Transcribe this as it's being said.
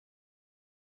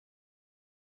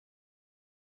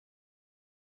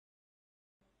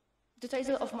The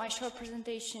title of my short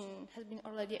presentation has been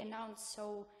already announced,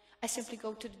 so I simply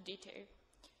go to the detail.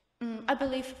 I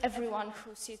believe everyone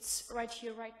who sits right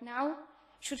here, right now,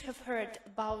 should have heard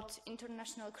about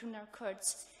international criminal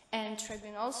courts and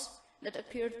tribunals that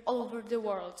appeared all over the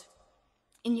world,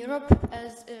 in Europe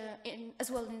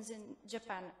as well as in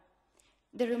Japan.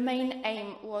 Their main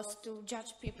aim was to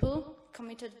judge people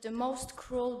committed the most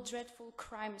cruel, dreadful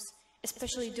crimes,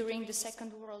 especially during the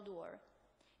Second World War.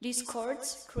 These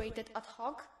courts, created ad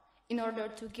hoc in order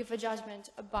to give a judgment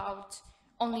about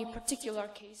only particular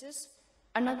cases,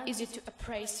 are not easy to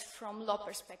appraise from law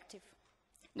perspective.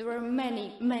 There were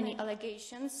many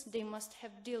allegations they must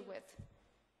have dealt with.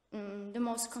 The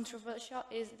most controversial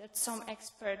is that some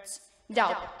experts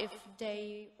doubt if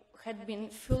they had been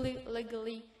fully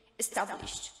legally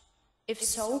established. If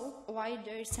so, why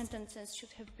their sentences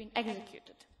should have been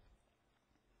executed.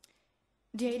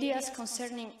 The ideas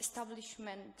concerning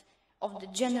establishment of the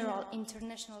General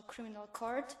International Criminal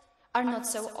Court are not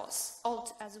so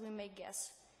old as we may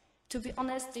guess. To be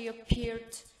honest, they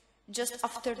appeared just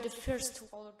after the First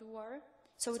World War,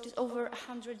 so it is over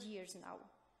 100 years now.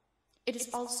 It is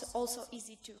also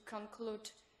easy to conclude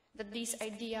that these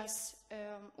ideas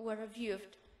were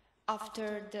reviewed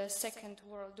after the Second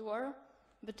World War,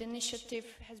 but the initiative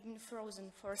has been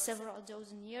frozen for several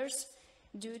dozen years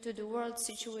due to the world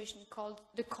situation called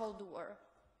the Cold War.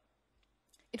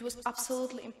 It was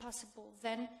absolutely impossible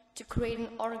then to create an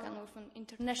organ with an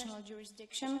international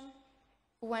jurisdiction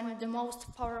when the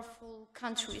most powerful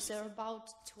countries are about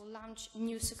to launch a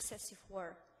new successive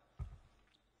war.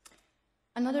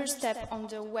 Another step on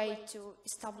the way to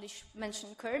establish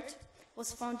mentioned court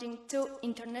was founding two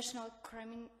international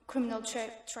criminal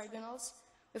tribunals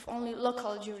with only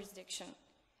local jurisdiction.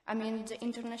 I mean the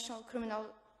International Criminal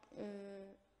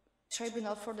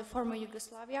Tribunal for the former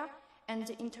Yugoslavia and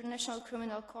the International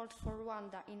Criminal Court for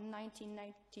Rwanda in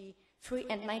 1993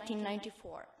 and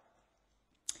 1994.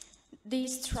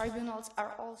 These tribunals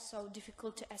are also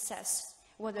difficult to assess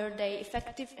whether they are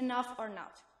effective enough or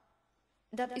not.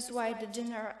 That is why the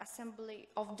General Assembly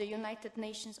of the United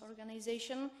Nations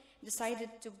Organization decided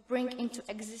to bring into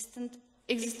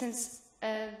existence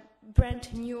a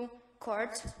brand new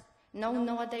court, known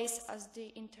nowadays as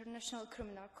the International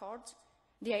Criminal Court,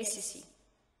 the ICC.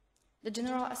 The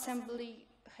General Assembly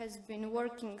has been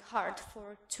working hard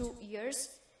for 2 years,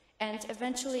 and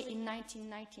eventually in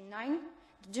 1999,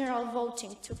 the general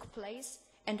voting took place,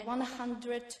 and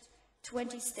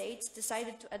 120 states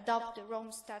decided to adopt the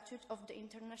Rome Statute of the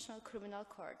International Criminal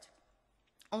Court.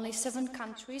 Only 7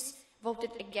 countries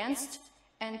voted against,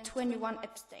 and 21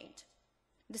 abstained.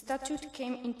 The statute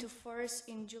came into force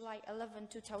in July 11,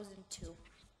 2002.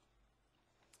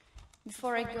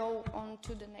 Before I go on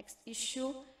to the next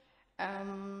issue,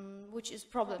 which is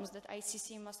problems that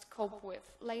ICC must cope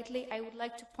with, lately I would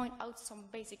like to point out some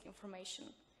basic information.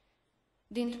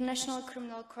 The International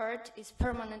Criminal Court is a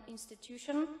permanent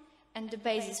institution, and the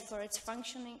basis for its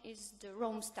functioning is the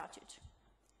Rome Statute.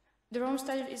 The Rome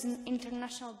Statute is an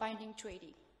international binding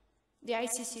treaty. The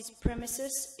ICC's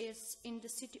premises is in the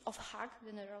city of Hague,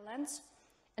 the Netherlands,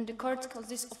 and the court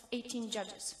consists of 18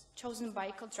 judges, chosen by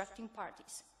contracting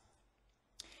parties.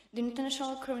 The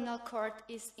International Criminal Court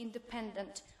is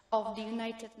independent of the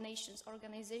United Nations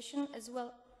Organization as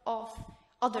well as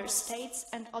other states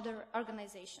and other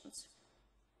organizations.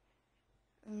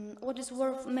 What is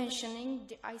worth mentioning,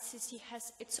 the ICC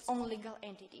has its own legal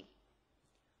entity.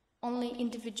 Only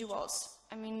individuals,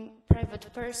 I mean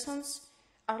private persons,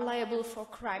 are liable for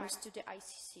crimes to the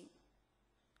ICC.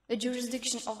 The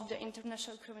jurisdiction of the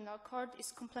International Criminal Court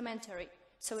is complementary,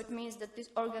 so it means that this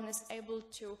organ is able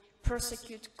to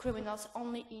prosecute criminals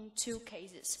only in 2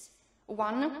 cases.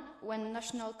 1, when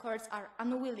national courts are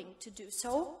unwilling to do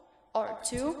so, or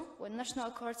 2, when national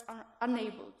courts are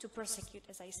unable to prosecute,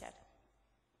 as I said.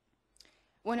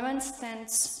 When a man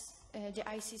stands the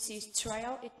ICC's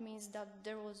trial, it means that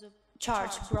there was a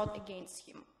charge brought against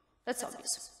him. That's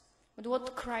obvious. But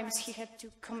what crimes he had to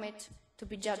commit to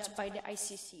be judged by the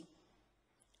ICC?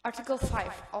 Article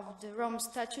 5 of the Rome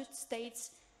Statute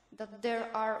states that there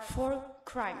are 4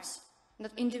 crimes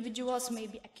that individuals may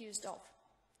be accused of.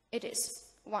 It is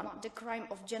 1, the crime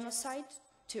of genocide,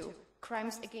 2,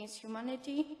 crimes against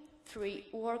humanity, 3,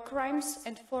 war crimes,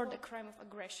 and 4, the crime of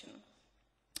aggression.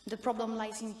 The problem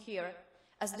lies in here,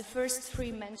 as the first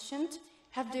 3 mentioned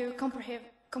have their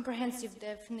comprehensive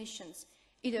definitions,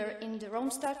 either in the Rome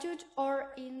Statute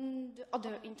or in the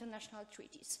other international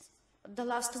treaties. The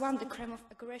last one, the crime of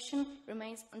aggression,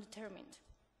 remains undetermined.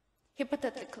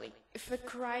 Hypothetically, if a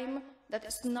crime that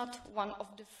is not one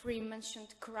of the 3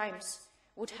 mentioned crimes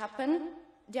would happen,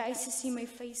 the ICC may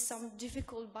face some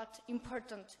difficult but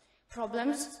important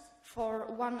problems, for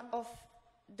one of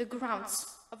the grounds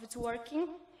of its working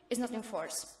is not in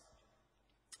force.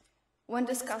 When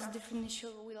discussed, different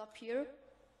issues will appear.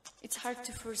 It's hard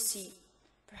to foresee,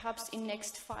 perhaps in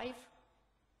next 5,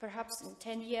 perhaps in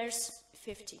 10 years,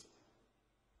 50.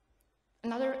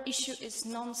 Another issue is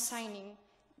non-signing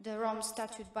the Rome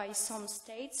Statute by some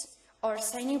states, or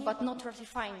signing but not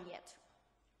ratifying yet.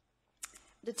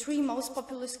 The 3 most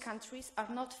populous countries are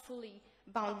not fully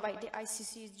bound by the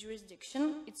ICC's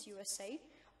jurisdiction, it's USA,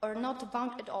 or not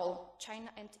bound at all, China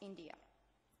and India.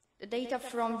 The data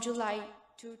from July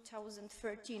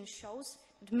 2013 shows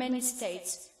that many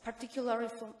states, particularly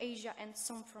from Asia and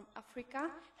some from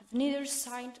Africa, have neither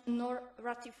signed nor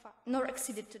ratified nor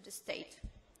acceded to the state.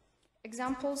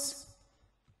 Examples: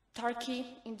 Turkey,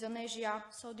 Indonesia,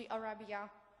 Saudi Arabia,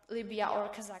 Libya or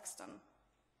Kazakhstan.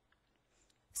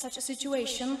 Such a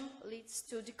situation leads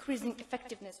to decreasing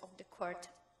effectiveness of the court.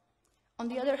 On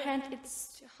the other hand, it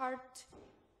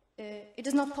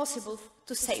is not possible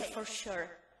to say for sure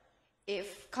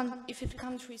if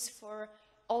countries for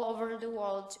all over the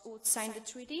world would sign the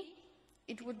treaty,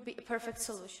 it would be a perfect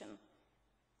solution.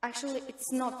 Actually,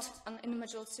 it's not an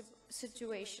unimaginable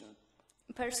situation.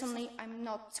 Personally, I'm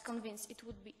not convinced it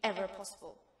would be ever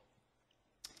possible.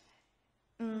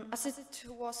 As it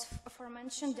was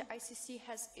aforementioned, the ICC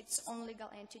has its own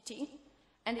legal entity,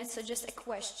 and it suggests a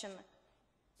question.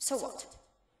 So what?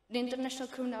 The International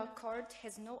Criminal Court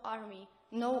has no army,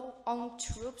 no own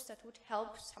troops that would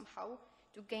help somehow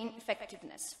to gain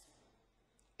effectiveness.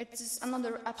 It is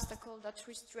another obstacle that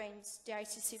restrains the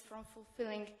ICC from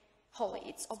fulfilling wholly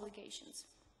its obligations.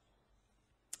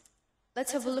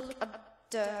 Let's have a look at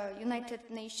the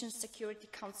United Nations Security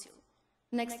Council.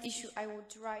 Next issue I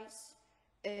would raise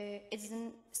is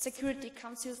the Security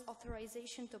Council's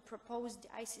authorization to propose the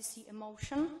ICC a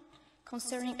motion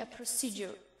concerning a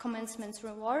procedure commencement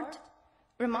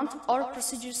remand or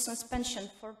procedure suspension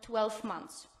for 12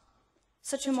 months.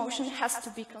 Such a motion has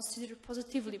to be considered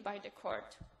positively by the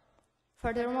court.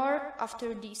 Furthermore,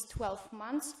 after these 12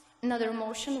 months, another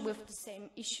motion with the same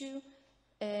issue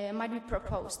might be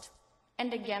proposed,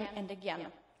 and again and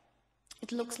again.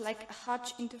 It looks like a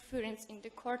harsh interference in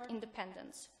the court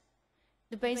independence.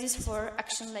 The basis for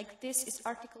action like this is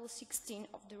Article 16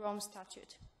 of the Rome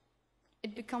Statute.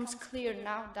 It becomes clear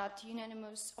now that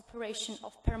unanimous operation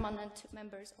of permanent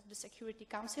members of the Security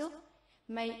Council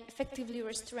may effectively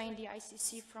restrain the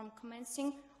ICC from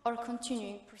commencing or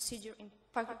continuing procedure in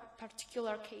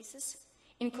particular cases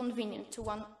inconvenient to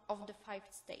one of the 5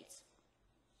 states.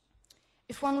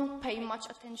 If one would pay much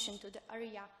attention to the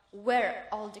area where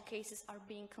all the cases are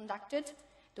being conducted,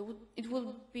 it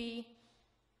will be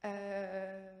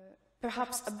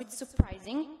perhaps a bit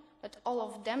surprising that all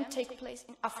of them take place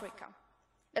in Africa.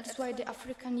 That's why the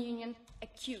African Union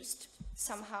accused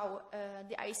somehow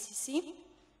the ICC.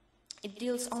 It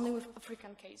deals only with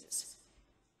African cases.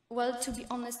 Well, to be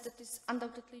honest, that is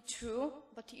undoubtedly true,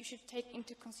 but you should take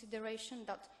into consideration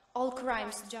that all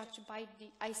crimes judged by the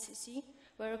ICC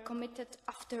were committed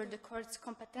after the court's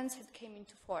competence had come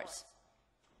into force.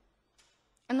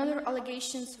 Another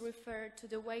allegations refer to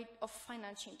the way of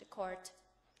financing the court.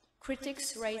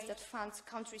 Critics raise that funds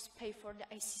countries pay for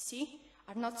the ICC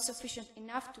are not sufficient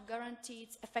enough to guarantee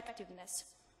its effectiveness.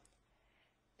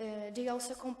 They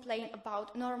also complain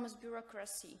about enormous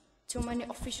bureaucracy. Too many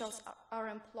officials are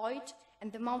employed,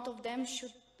 and the amount of them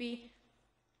should be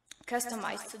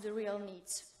customized to the real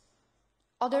needs.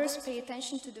 Others pay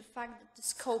attention to the fact that the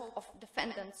scope of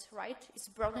defendants' right is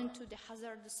broadened to the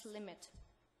hazardous limit.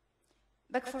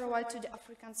 Back for a while to the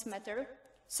Africans matter,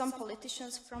 some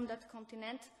politicians from that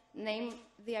continent name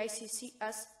the ICC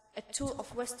as a tool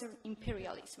of Western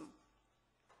imperialism.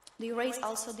 They raise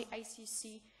also the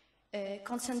ICC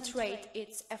concentrate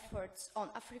its efforts on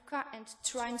Africa and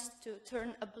tries to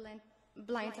turn a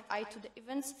blind eye to the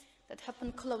events that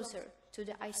happen closer to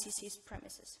the ICC's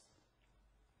premises.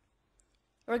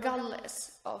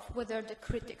 Regardless of whether the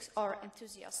critics or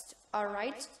enthusiasts are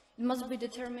right, it must be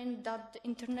determined that the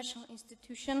international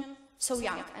institution, so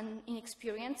young and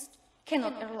inexperienced,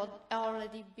 cannot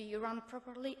already be run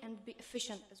properly and be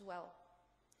efficient as well.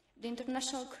 The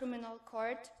International Criminal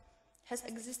Court has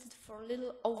existed for a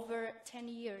little over 10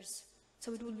 years,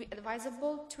 so it would be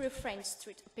advisable to refrain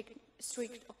strict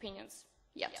opinions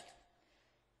yet.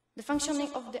 The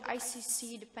functioning of the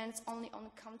ICC depends only on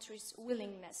a country's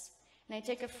willingness, and I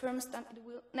take a firm stand it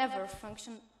will never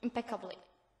function impeccably.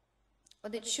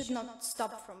 But it should not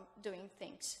stop from doing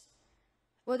things.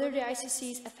 Whether the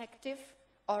ICC is effective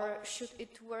or should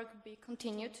its work be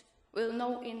continued, we'll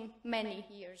know in many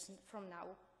years from now.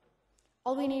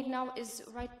 All we need now is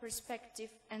right perspective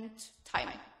and time,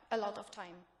 a lot of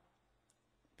time.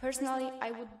 Personally,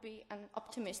 I would be an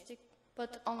optimistic,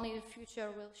 but only the future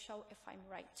will show if I'm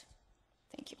right.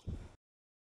 Thank you.